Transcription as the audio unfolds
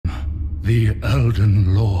The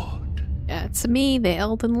Elden Lord. Yeah, it's me, the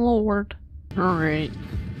Elden Lord. Alright.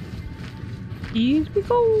 Here we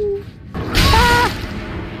go. Ah!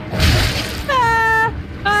 Ah!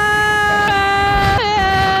 Ah!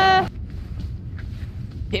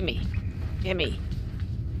 Hit me. Hit me.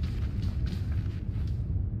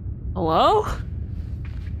 Hello?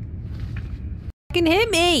 Fucking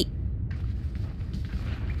hit me!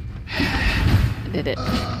 I did it.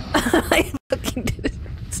 I fucking did it.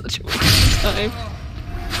 Such a waste of time.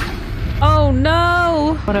 Oh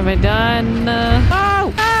no! What have I done?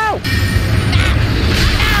 Oh! Oh!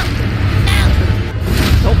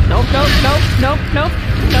 Nope, nope, nope, nope, nope, nope,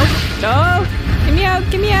 nope, no! Get me out,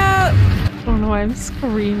 get me out! I don't know why I'm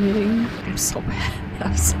screaming. I'm so bad.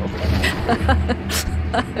 I'm so bad.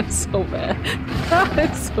 I'm so bad.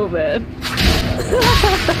 I'm so bad.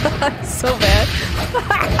 I'm so bad.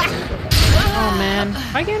 Oh man.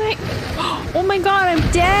 Why can't I? Oh my god, I'm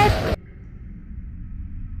dead!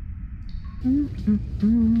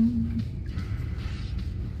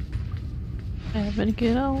 Having a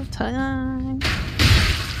good old time.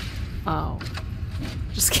 Oh.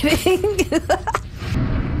 Just kidding.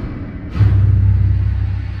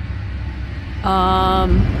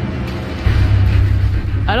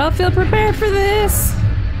 I don't feel prepared for this.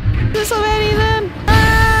 There's so many of them.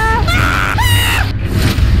 Ah!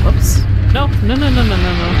 Whoops. No, no, no, no, no, no,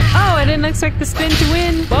 no. Oh, I didn't expect the spin to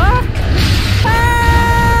win. Fuck!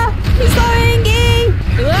 Ah! He's so angry!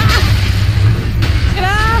 Ah! Get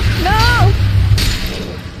off! No!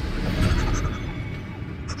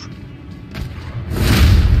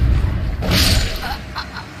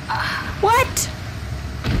 What?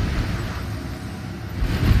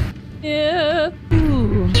 Yeah.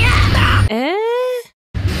 Ooh. Eh?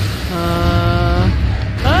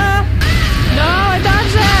 No, I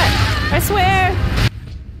dodged that! I swear!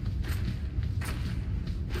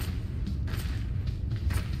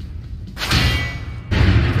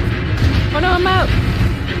 Oh no, I'm out!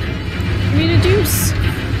 I need a juice!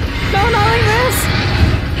 No, not like this!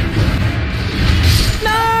 No!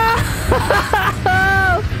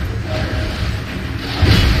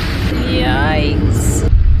 Yikes!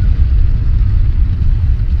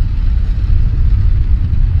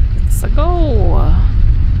 Let's go!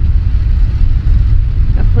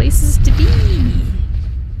 Got places to be!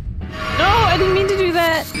 No, I didn't mean to do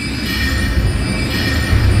that!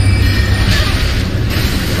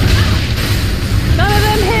 None of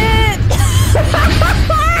them hit!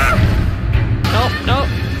 Nope, nope,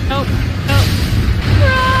 nope, nope.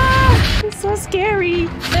 Ah, it's so scary.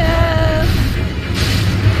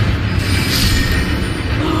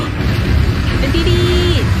 I did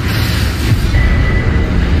it!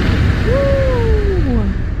 Woo!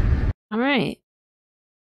 All right.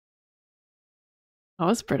 That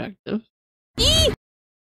was productive. Eee!